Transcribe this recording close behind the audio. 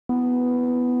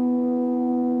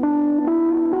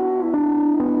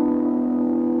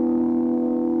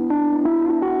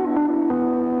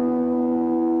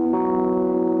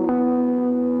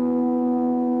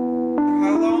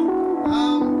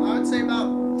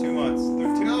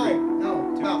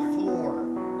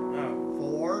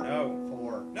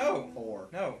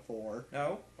4.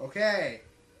 No. Okay.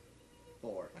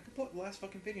 4. I could put the last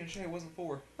fucking video and show you it wasn't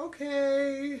 4.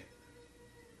 Okay.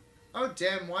 Oh,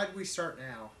 damn. Why did we start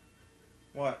now?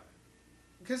 What?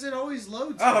 Because it always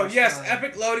loads. Oh, yes. time.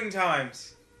 Epic loading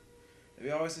times. We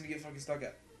always seem to get fucking stuck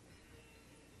at.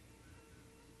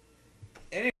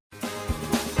 Anyway.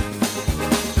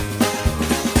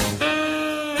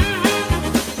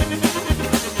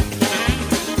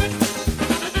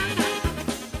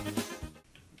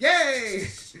 Yay!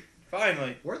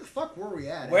 Finally. Where the fuck were we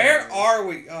at? Where anyways? are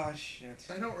we? Oh, shit.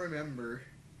 I don't remember.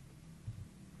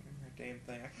 Damn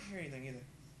thing. I can't hear anything either.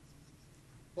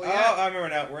 Well, yeah. Oh, I remember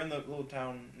now. We're in the little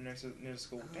town near the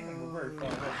school. Damn, we're very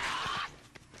far.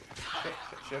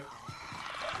 Shift.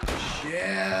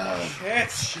 Yeah.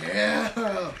 Shit. Yeah.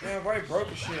 Yeah, I've already broke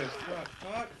the shift.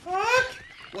 Fuck.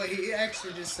 Wait, he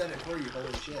actually just said it for you.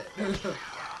 Holy shit.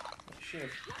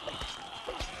 Shift.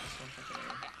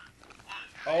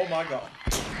 Oh my god.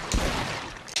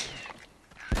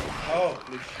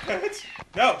 Holy shit.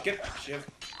 No, get shift.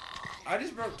 I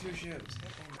just broke 2 shifts.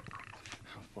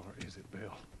 How far is it,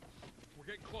 Bill? We're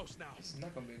getting close now. This is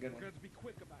not gonna be a good We're one. gonna have to be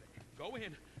quick about it. Go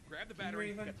in, grab the battery,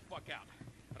 and get the fuck out.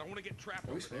 I don't want to get trapped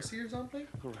Are we over supposed to there. hear something?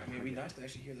 I mean, it'd be nice to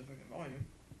actually hear the fucking volume.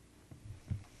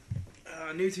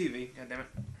 New TV. God damn it.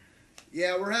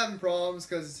 Yeah, we're having problems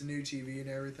because it's a new TV and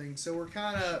everything, so we're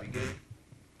kind of... Should be good.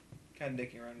 Kind of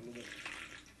dicking around a little bit.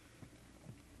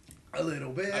 A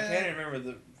little bit. I can't even remember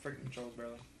the freaking controls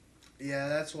barely. Yeah,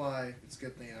 that's why it's a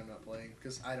good thing I'm not playing,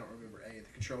 because I don't remember any of the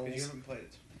Because you controls. haven't played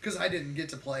it. Because I didn't get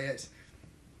to play it.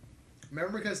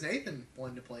 Remember, because Nathan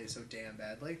wanted to play it so damn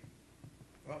badly.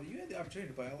 Well, you had the opportunity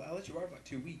to play. I'll let you borrow for like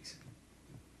 2 weeks.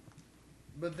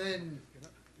 But then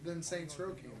Saints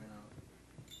Row came out.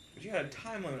 But you had a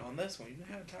time limit on this one. You didn't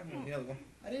have a time limit on the other one.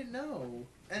 I didn't know.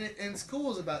 And school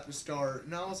was about to start,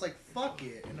 and I was like, fuck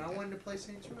it. And I wanted to play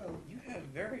Saints Row. You have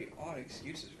very odd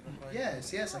excuses for not playing.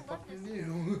 Yes, I fucking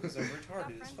do. Because I'm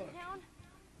retarded as fuck.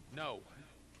 No.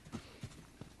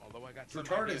 Although I got some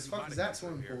Retarded ideas as we fuck might as that have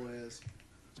swimming here. pool is.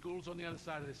 School's on the other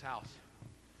side of this house.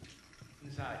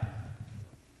 Inside.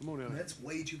 Come on, And Ellie. that's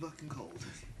way too fucking cold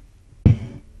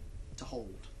to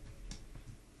hold.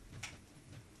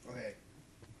 Okay.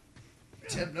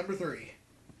 Attempt number 3.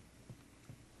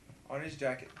 On his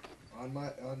jacket.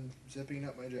 On zipping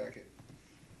up my jacket.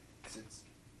 'Cause it's,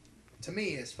 to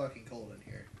me, it's fucking cold in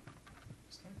here.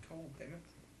 It's not cold, damn it.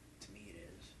 To me, it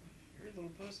is. You're a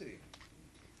little pussy.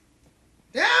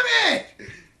 Damn it!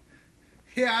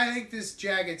 Yeah, I think this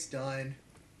jacket's done.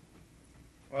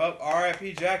 Well,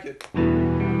 R.I.P. jacket.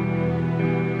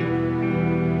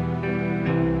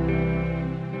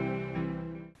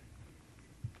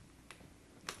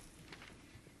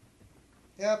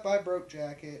 Yep, I broke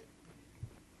jacket.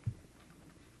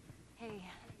 Hey,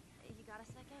 you got a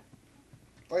second?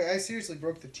 Wait, I seriously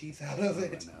broke the teeth out of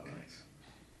it. Nice.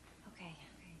 Okay.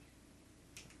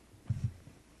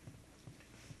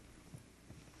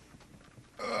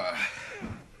 Ugh.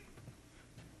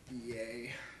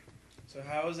 Yay. So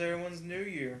how was everyone's New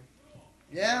Year?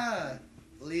 Yeah,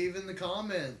 leave in the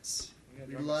comments. We got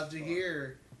We'd drunk love as to fuck.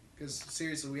 hear. Because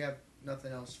seriously, we have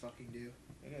nothing else to fucking do.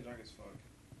 We got drunk as fuck.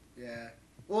 Yeah.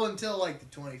 Well, until like the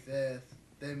 25th.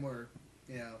 Then we're,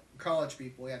 college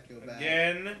people. We have to go back.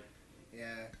 Again? Yeah.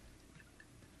 I'm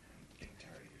getting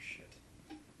tired of your shit.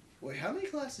 Wait, how many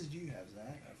classes do you have, Zach?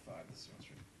 I have 5 this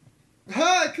semester.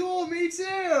 Ha! Cool, me too!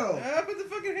 Ah, put the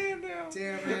fucking hand down.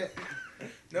 Damn it.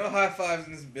 No high fives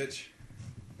in this bitch.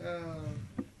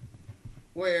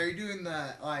 Wait, are you doing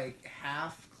that, like,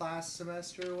 half class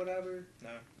semester or whatever? No.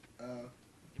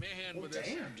 Give me a hand Well, with this.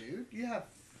 damn, dude. You have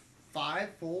 5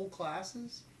 full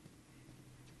classes?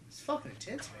 It's fucking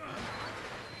intense, man.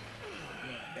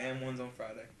 Damn one's on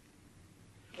Friday.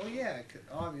 Well, yeah,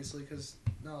 obviously, because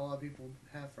not a lot of people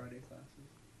have Friday classes.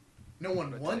 No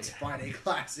one But wants tell Friday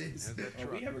classes. There's that Oh,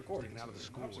 truck we have recordings. taking out of the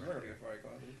school. I'm sorry to get Friday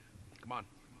classes. Come on.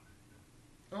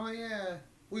 Oh, yeah.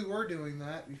 We were doing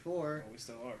that before. Oh, we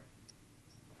still are.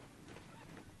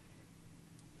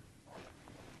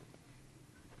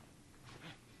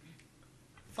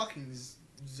 Fucking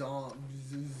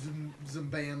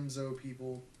Zambamzo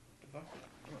people. The fuck?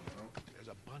 I don't know. There's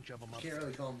a bunch of them I up can't there.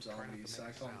 really call them Trying not to zombies, so I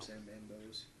make a call them sound.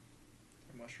 Zambambos.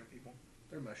 They're mushroom people.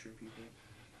 They're mushroom people.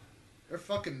 They're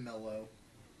fucking mellow.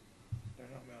 They're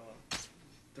not mellow.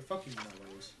 They're fucking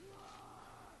mellows.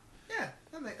 Yeah,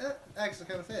 that actually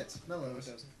kind of fits. No, it Mellows.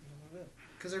 doesn't.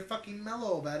 Because they're fucking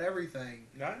mellow about everything.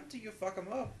 Not until you fuck them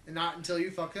up. And not until you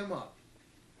fuck them up.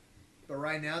 But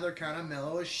right now they're kind of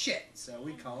mellow as shit, so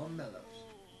we call them mellows.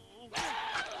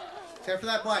 Except for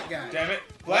that black guy. Damn it.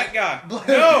 Black guy. Black-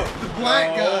 No! the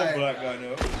black No, guy. Black guy,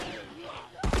 no.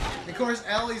 Of course,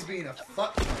 Ellie's being a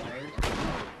fucktard.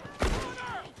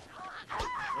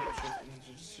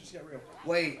 Shit got real.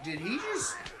 Wait, did he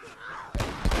just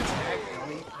attack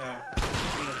Ellie? No.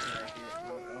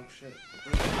 Oh shit.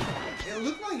 It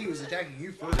looked like he was attacking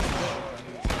you first.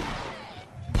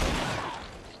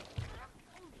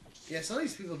 Yeah, some of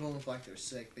these people don't look like they're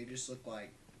sick. They just look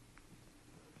like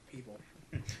people.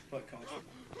 What college?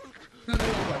 They look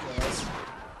like us.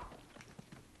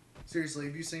 Seriously,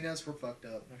 have you seen us? We're fucked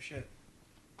up. No shit.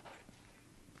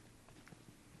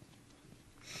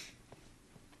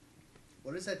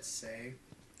 What does that say?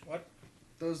 What?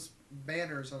 Those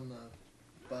banners on the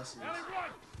buses. Well, they're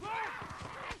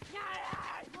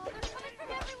coming from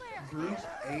everywhere. Group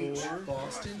H, Four.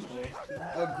 Boston. Group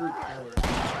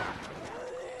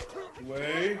 4.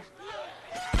 Way.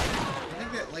 I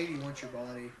think that lady wants your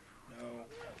body. No.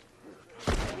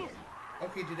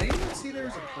 Okay, did anyone see there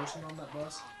was a person on that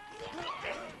bus?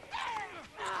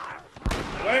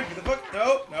 Wait, what the fuck?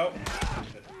 No, no.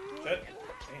 Shit. Shit.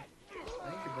 I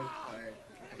think you're both tired.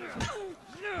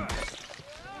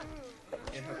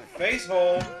 In her face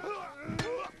hole.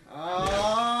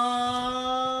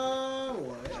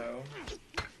 What? No.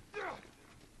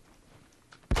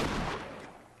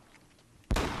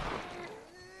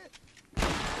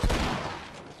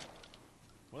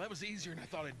 Well, that was easier than I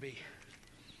thought it'd be.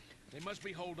 They must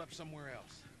be holed up somewhere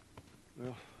else.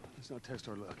 Well, let's not test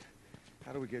our luck.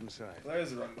 How do we get inside?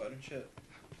 There's the wrong button. Shit.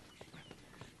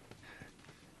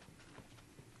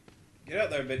 Get out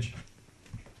there, bitch.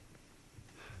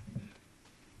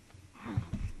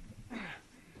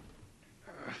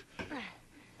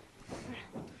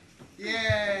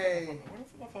 Yay! Where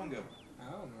did my phone go?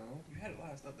 I don't know. You had it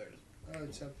last up there. Oh,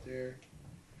 it's up there.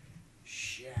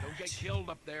 Shit. Don't get killed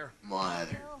up there.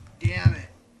 Mother. Damn it.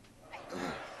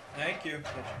 Thank you.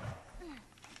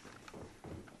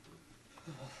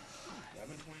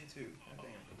 11:22.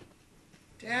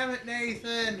 Damn it,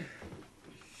 Nathan.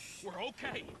 We're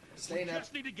okay. Staying we up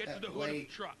just need to get to at the hood of the late,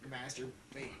 truck.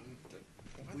 masturbating to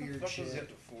What weird the fuck shit. was it up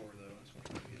to 4 though? That's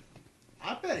what I get.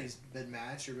 I bet he's been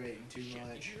masturbating too Shit,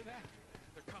 much. you hear that?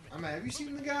 They're coming. I mean, have you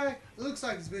seen the guy? It looks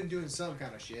like he's been doing some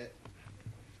kind of shit.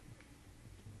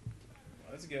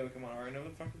 Let's go. Come on. I already know where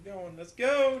the fuck we're going. Let's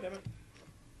go. Damn it.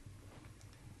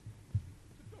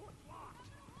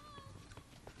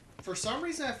 For some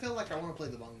reason, I feel like I want to play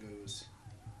the bongos.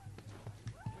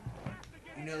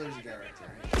 You know there's a guy right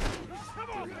there.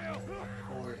 Three,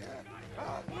 four, yeah.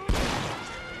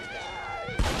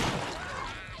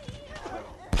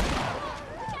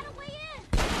 Get away in.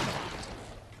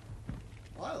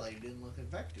 Well, that lady didn't look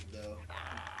effective, though.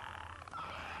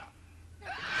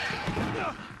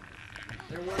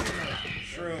 There wasn't a...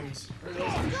 Shrooms. There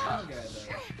wasn't a strong guy, though.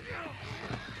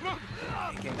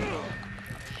 He can't go.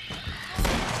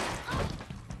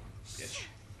 Bitch.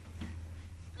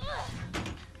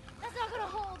 That's not gonna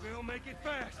hold. We'll make it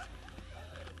fast.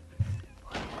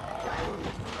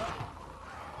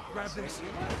 Grab this.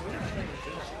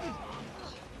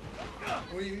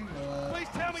 What do you mean, Please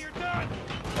tell me you're done.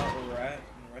 Thought we were at in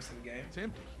the rest of the game.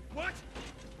 Tim? What?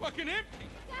 Fucking empty.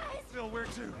 Guys. Bill, where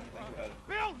to? Think about it.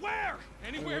 Bill, where? What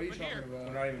Anywhere are you but talking here. We're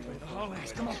about? not even.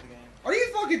 Hollies, come on. Are you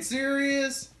fucking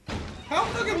serious? How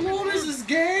fucking long is this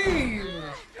game?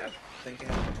 I think it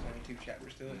has 22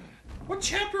 chapters to it. What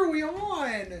chapter are we on?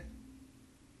 I don't know.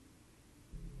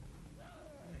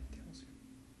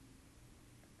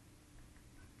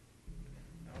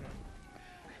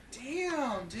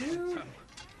 Damn, dude. Yeah,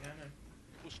 I know.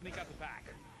 We'll sneak out the back.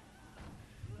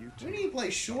 You We two, need to play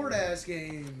short-ass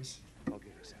games. I'll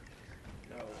get us out of here.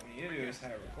 No, what we need to do is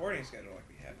have a recording schedule like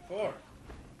we had before.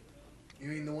 You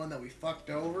mean the one that we fucked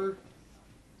over?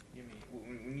 You mean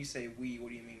when you say we, what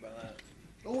do you mean by that?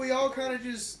 Well, we all kind of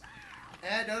just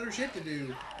had other shit to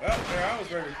do. Well, there I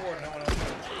was ready to record. No one else was.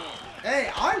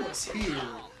 Hey, I was here. Okay,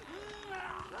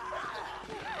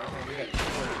 we got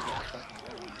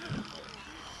fucking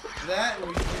That and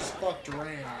we just fucked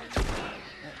around.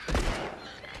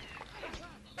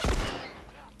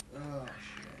 Oh,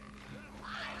 shit.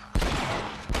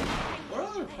 What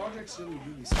other projects did we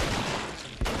do besides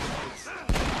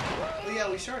Well, yeah,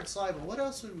 we started Sly, but what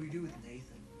else would we do with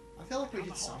Nathan? I feel like we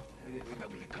did something. We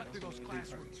did cut through those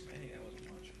classrooms. Spending that wasn't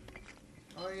much.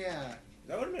 Oh, yeah.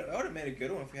 That would have made a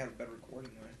good one if we had a better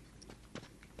recording though.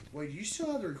 Wait, do you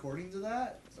still have the recordings of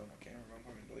that? It's on my camera, but I'm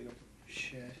probably gonna delete them.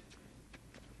 Shit.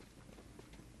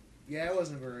 Yeah, it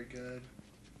wasn't very good.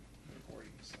 The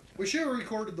recordings. We should have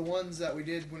recorded the ones that we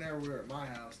did whenever we were at my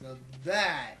house. Now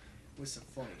that was some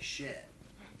funny shit.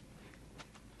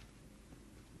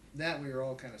 That we were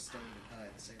all kind of stoned and high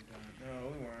at the same time. No,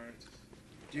 we weren't.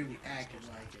 Dude, we acted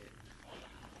like it.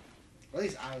 Or at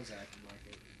least I was acting like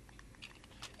it.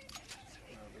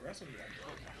 The rest of them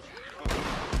like,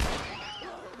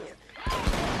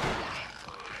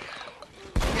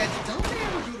 Yeah, did Dante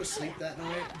ever go to sleep that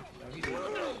night? no, he did.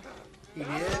 He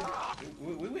did?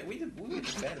 We went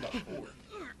to bed about 4,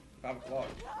 5 o'clock.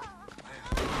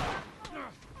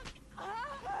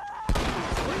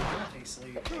 Where did Dante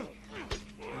sleep? He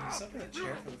slept in a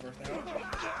chair for the first hour.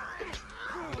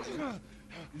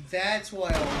 That's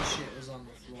why all the shit was on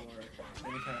the floor.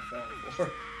 Then he kind of fell on the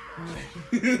floor.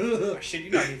 Oh, shit,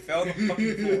 you not, he fell on the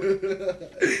fucking floor.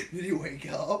 Did he wake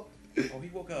up? Oh, he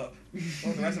woke up.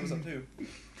 Well, the rest of us up too.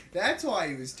 That's why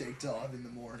he was ticked off in the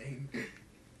morning.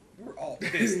 We were all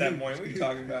pissed that morning. What are you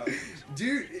talking about?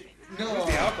 Dude, no. Where's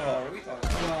the alcohol? What are we talking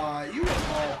about? Nah, you were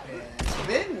all pissed.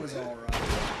 Ben was alright.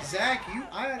 Zach,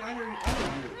 I know you were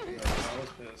pissed. I was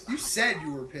pissed. You said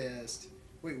you were pissed.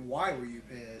 Wait, why were you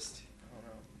pissed? I don't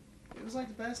know. It was like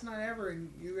the best night ever,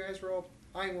 and you guys were all.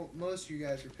 Most of you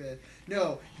guys were pissed.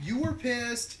 No, you were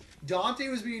pissed. Dante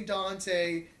was being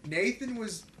Dante. Nathan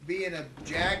was being a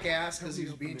jackass because he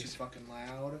was being too fucking loud.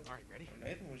 All right, ready?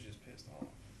 Nathan was just pissed off.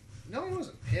 No, he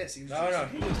wasn't pissed. He was No,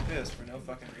 just, he was pissed for no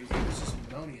fucking reason. He was just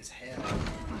moany as hell.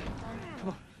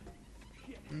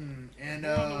 And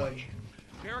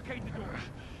Barricade the door.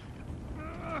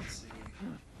 let's see.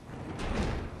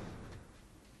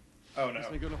 Oh no. This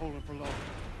ain't gonna hold him for long.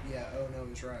 Yeah. Oh no,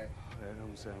 he's right. That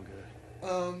don't sound good.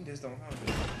 Just don't have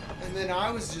And then I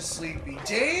was just sleepy.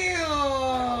 Damn.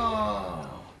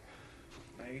 Now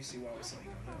you see why I was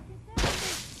sleeping.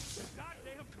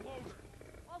 Goddamn closer.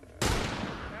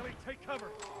 Ellie, take cover.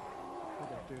 I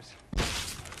got this.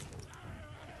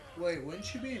 Wait, wouldn't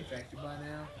she be infected by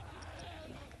now?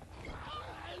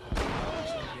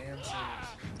 So damn serious.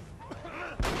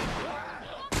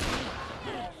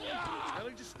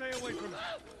 Ellie, just stay away from it.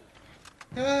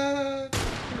 Come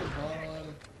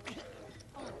on.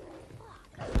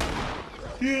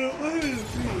 Yeah, I had a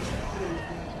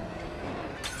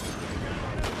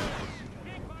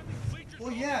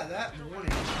Well, yeah, that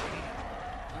morning.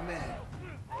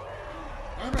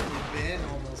 I remember Ben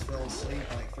almost fell asleep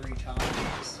like 3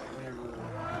 times whenever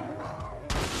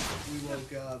we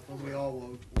woke up. When we all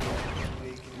woke up one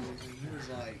week, and he was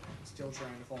like still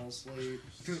trying to fall asleep.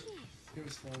 It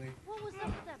was funny. What was up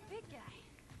with that big guy?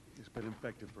 It's been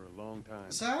infected for a long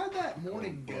time. So how'd that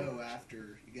morning go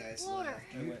after you guys Loader. left?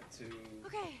 I went to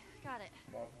Okay, got it.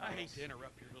 Waffle I hate House. to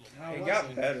interrupt your little. How It was got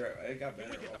it? better. It got Can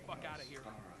better. we get the at fuck Waffle out of House. here,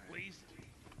 Alright. please?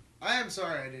 I am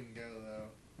sorry I didn't go though.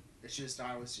 It's just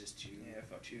I was just too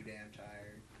too damn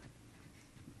tired.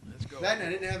 Let's go. That and I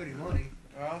didn't have any money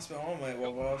Well, I spent all my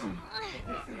Waffle House. I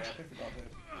picked it off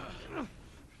that.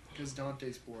 because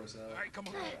Dante's poor as hell. All right, come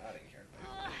on. I didn't care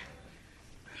about it.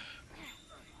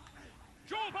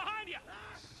 Joel, behind you.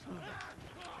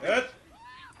 Good.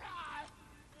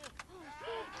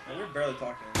 Oh, we're barely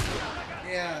talking.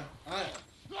 Yeah,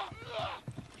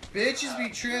 bitches be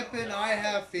tripping. I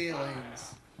have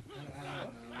feelings. I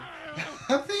don't know.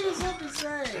 I'm thinking of something to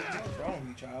say. What's wrong with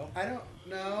you, child? I don't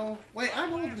know. Wait,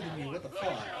 I'm older than you. What the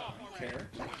fuck? I don't care.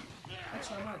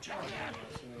 Actually, I'm not a child.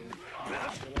 So,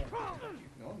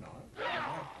 no, I'm not.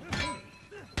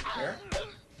 Care?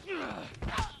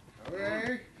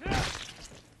 Okay.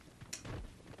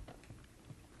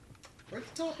 Where'd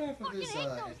the top half of his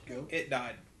head go? It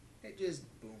died. It just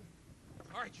boom.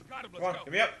 All right, you got him. Come Let's on, go.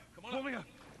 give me up. Come on, pull me up.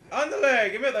 On the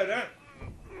leg. Give me up there, don't.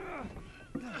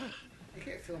 I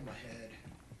can't feel my head.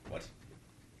 What?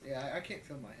 Yeah, I can't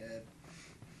feel my head.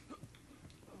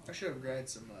 I should have grabbed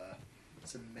some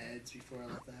meds before I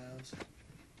left the house.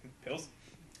 Pills?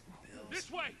 Pills.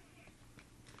 This way.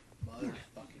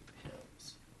 Motherfucking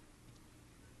pills.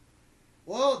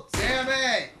 Well, damn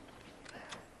it!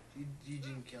 You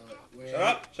didn't kill it. Wait, Shut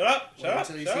up! Shut up! Wait Shut up!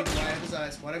 until you Shut see up! the white of his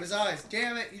eyes. White of his eyes.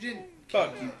 Damn it! You didn't kill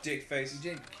Fuck it. you, dick face. You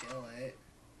didn't kill it.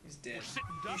 He's dead. We're sitting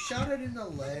You ducks. shot it in the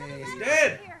leg. He's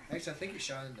dead! Here. Actually, I think you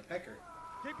shot it in the pecker.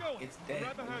 Keep going. It's We're dead.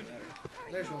 right behind you.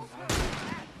 There's one.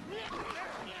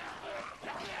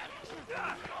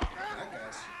 That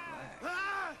guy's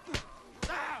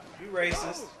black. You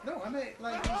racist. No, I meant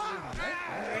like he's in You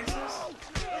racist?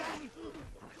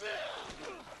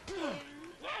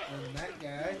 And that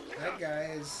guy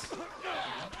is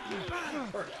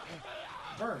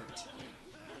burnt.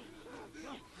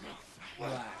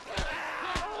 Black.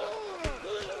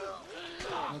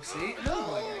 Look, see? Another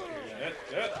black guy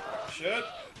here. Shit.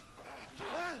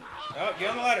 Oh, get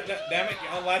on the ladder. Damn it,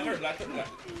 get on the ladder. Ladder.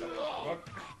 Look.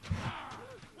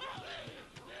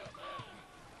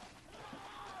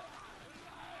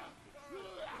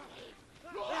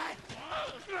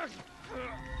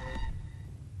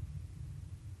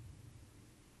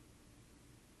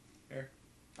 Here.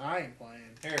 I ain't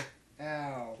playing. Here.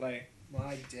 Ow. Play.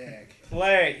 My dick.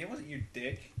 Play. It wasn't your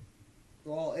dick.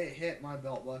 Well, it hit my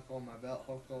belt buckle, and my belt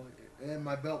buckle hit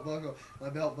my dick.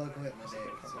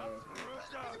 So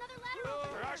There's another ladder over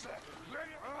there.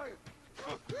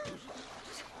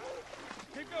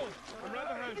 Keep going. I'm right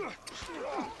behind you.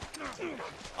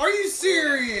 are you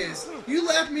serious? You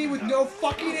left me with no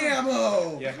fucking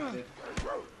ammo. Yeah, I did.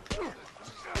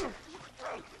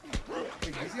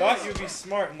 Wait, I thought you'd be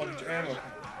smart and look at your ammo.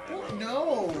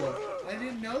 No, I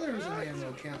didn't know there was an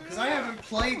ammo count because I haven't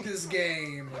played this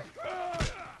game.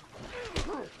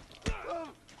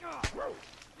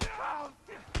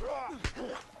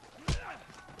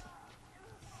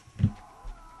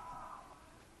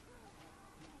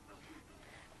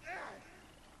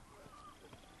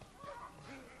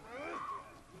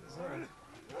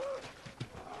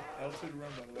 L2 to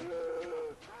run, by the way.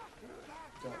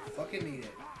 Don't fucking need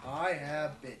it. I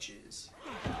have bitches.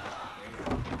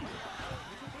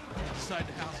 Inside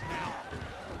the house now.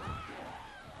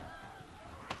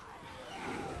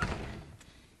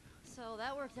 So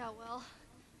that worked out well.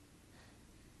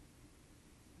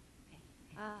 Okay.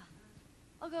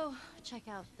 I'll go check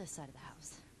out this side of the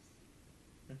house.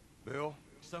 Bill?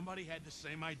 Somebody had the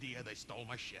same idea. They stole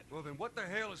my shit. Well, then what the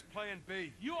hell is plan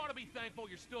B? You ought to be thankful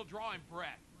you're still drawing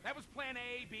breath. That was plan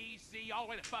A, B, C, all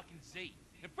the way to fucking Z.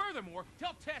 And furthermore,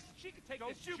 tell Tess that she could take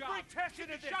this job. bring Tess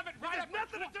into this. Shove it right up.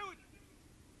 Nothing to do with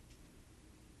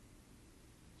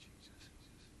Jesus.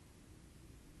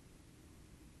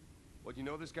 What, you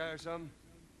know this guy or something?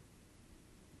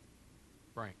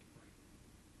 Frank.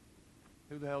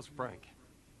 Who the hell's Frank?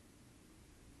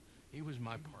 He was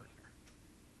my partner.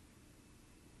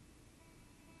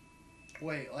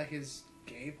 Wait, like his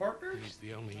gay partner? He's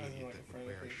the only Sounds idiot like that a would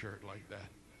wear a friendly- shirt like that.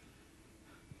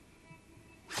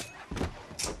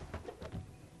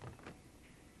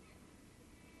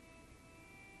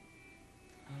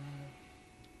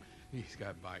 He's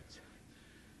got bites.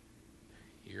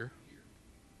 Here.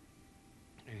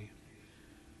 And he...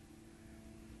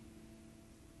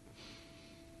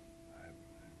 I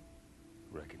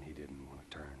reckon he didn't want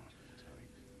to turn. So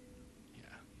he... Yeah,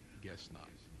 guess not.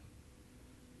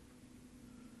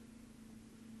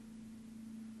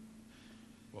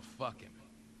 Well, fuck him.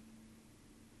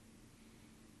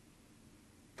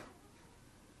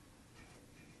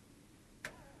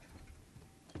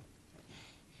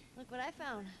 Look what I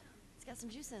found. It's got some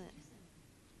juice in it.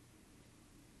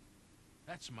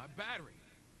 That's my battery.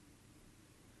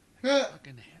 Huh.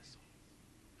 Fucking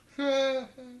asshole.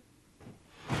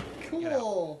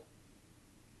 Cool.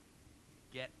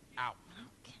 Get out.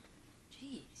 Okay.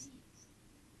 Jeez.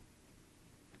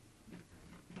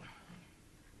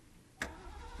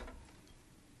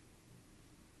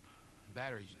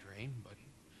 Battery's drained, but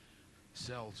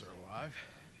cells are alive.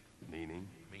 Meaning?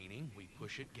 Meaning, we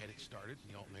push it, get it started,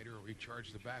 the alternator will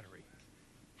recharge the battery.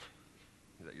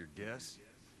 Is that your guess?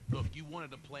 Look, you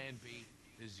wanted a plan B.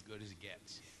 This is as good as it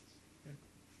gets. I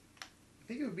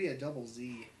think it would be a double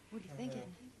Z. What are you thinking?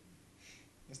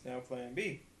 It's now plan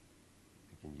B.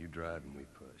 Thinking you drive and we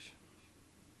push.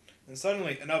 And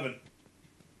suddenly, an oven.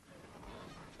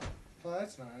 Oh,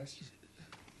 that's nice.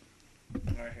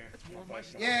 Right here. more of my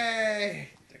stuff. Yay!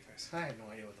 Dick face. I have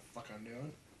no idea what the fuck I'm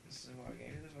doing. This is why I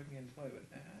gave you this fucking game to play, but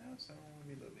now someone will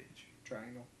be a little bitch.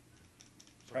 Triangle.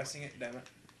 Pressing it, damn it.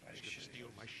 I You just should steal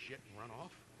my shit and run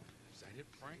off? Is that it,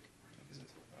 Frank? Is it?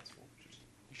 That's full. Just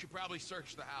You should probably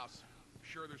search the house. I'm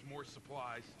sure there's more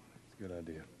supplies. It's a good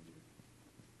idea.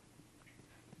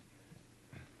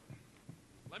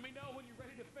 Let me know when you're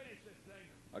ready to finish this thing.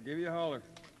 I'll give you a holler.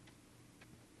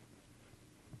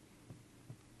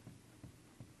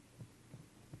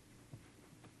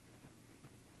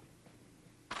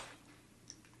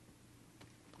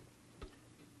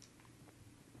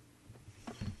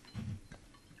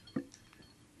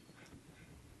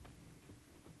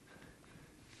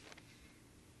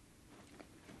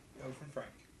 go from Frank.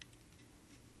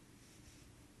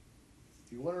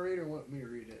 Do you want to read or want me to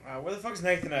read it? Where the fuck's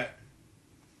Nathan at?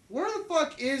 Where the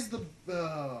fuck is the... Where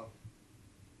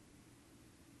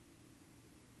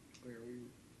are we?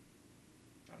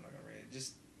 I'm not gonna read it.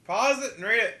 Just pause it and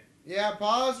read it. Yeah,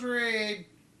 pause read.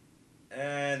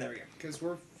 And there we go. Because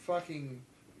we're fucking...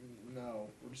 No.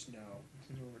 We're just no.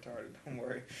 We're retarded. Don't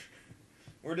worry.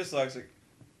 We're dyslexic.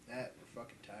 That, we're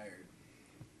fucking tired.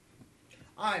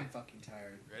 I'm fucking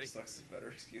tired. Ready? Dyslexic is a better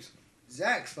excuse.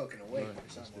 Zach's fucking awake Right, for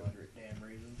some let's do other damn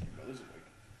reason. Bro's awake.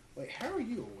 Wait, how are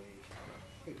you awake?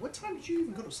 Wait, what time did you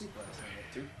even go to sleep last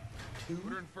night? 2.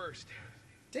 Put her in first.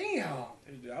 Damn!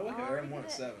 Dude, I wake up Already every morning at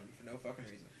did. 7 for no fucking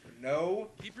reason. For no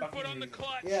Keep your fucking foot on the reason.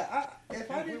 clutch. Yeah,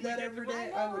 if I did that every I day,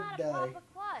 know I would how to die. pop a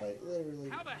clutch. Like, literally.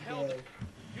 How the hell die. did...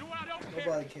 You know what? I don't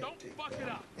Nobody care. can Don't take fuck that. it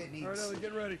up. It needs. All right, Ellie,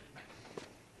 get ready.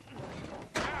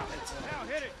 Now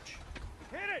hit it.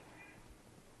 Hit it.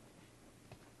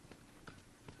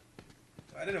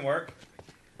 That didn't work.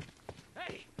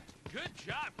 Hey, good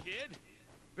job, kid.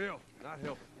 Bill, not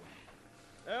helping.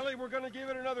 Ellie, we're gonna give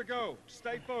it another go.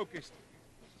 Stay focused.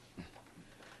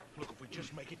 Look, if we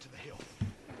just make it to the hill,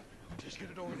 just get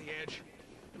it over the edge.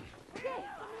 Okay, on the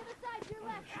other side, to your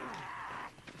left.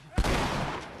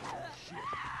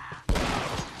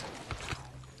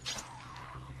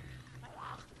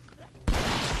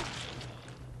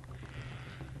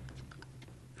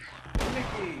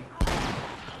 Nicky.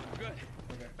 Good.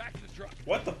 Back to the truck.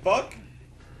 What the fuck?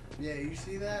 Yeah, you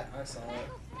see that? I saw it.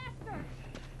 Faster.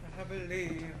 I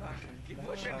believe I Keep can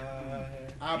pushing. fly.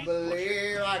 I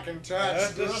believe I can touch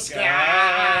Touch the the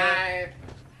sky.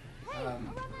 Damn.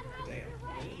 What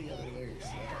are the other lyrics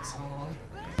to that song?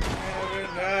 Every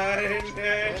night and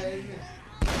day,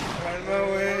 spread my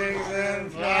wings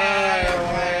and fly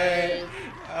away.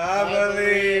 I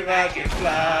believe I can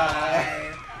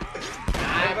fly.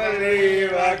 I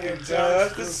believe I can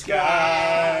touch the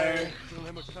sky. Don't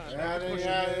have much time. Every Push it.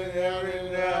 night and day,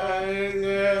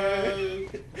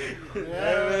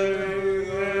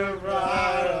 everything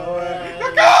fly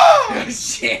away.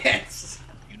 Shit!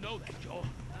 You know that, Joel.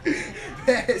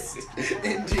 Best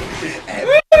ending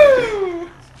ever. Woo!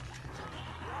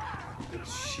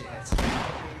 Shit.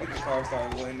 The car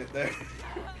started landing there.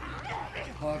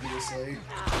 Obviously.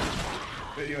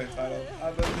 Video entitled,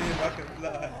 I believe I can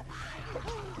fly.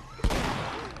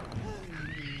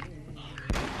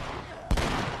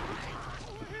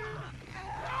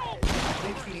 I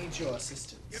think he needs your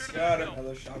assistance. Got him.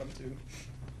 Another shot him too.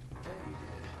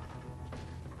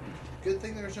 Good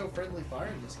thing there's no friendly fire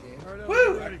in this game. All right, Ellie,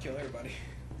 Woo! get I ready. can kill everybody.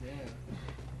 Yeah.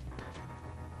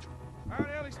 All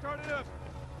right, Ellie, start it up.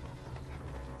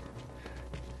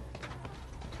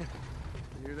 You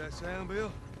hear that sound,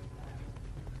 Bill?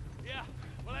 Yeah.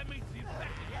 Well, that means the infected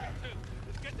hear it too.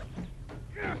 Let's get them.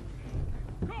 Yeah.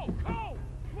 Go, go,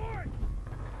 Floyd.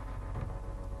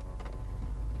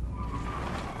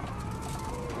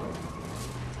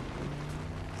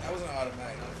 That was an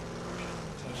automatic.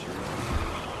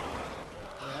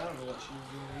 Yeah, I don't know what she was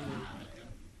doing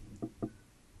either.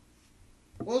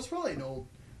 Well, it's probably an old.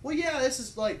 Well, yeah, this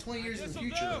is like 20 years in the This'll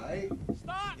future, do. right?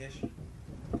 Stop. Yes.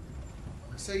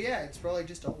 So yeah, it's probably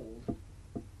just old.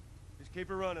 Just keep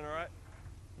it running, all right?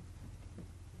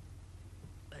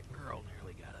 That girl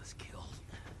nearly got us killed.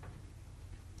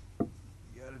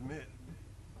 You gotta admit,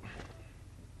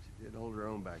 she did hold her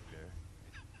own back there.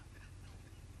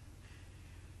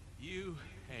 You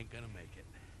ain't gonna make it.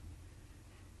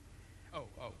 Oh.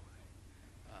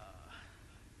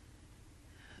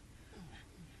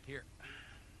 Here.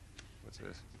 What's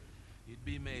this? You'd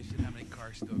be amazed at how many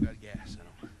cars still got gas in them.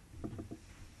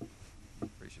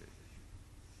 Appreciate it.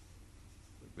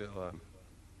 Look, Bill,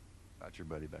 about your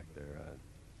buddy back there,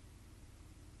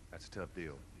 that's a tough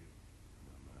deal.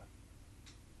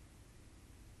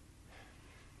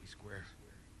 We square.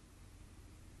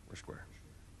 We're square.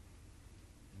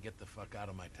 And get the fuck out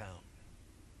of my town.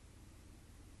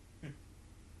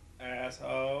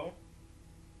 Asshole.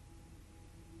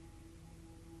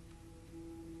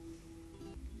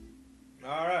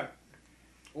 Alright.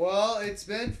 Well, it's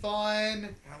been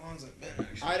fun. How long's it been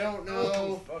actually? I don't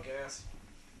know. Fuck ass.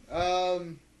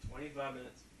 25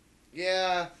 minutes.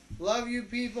 Yeah. Love you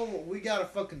people, but we gotta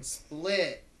fucking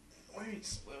split. What do you mean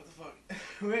split? What the fuck?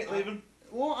 We ain't leaving.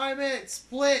 Well, I meant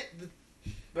split the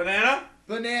Banana?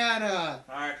 banana.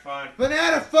 Alright, fine.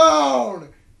 Banana phone!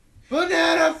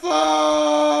 Banana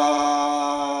phone!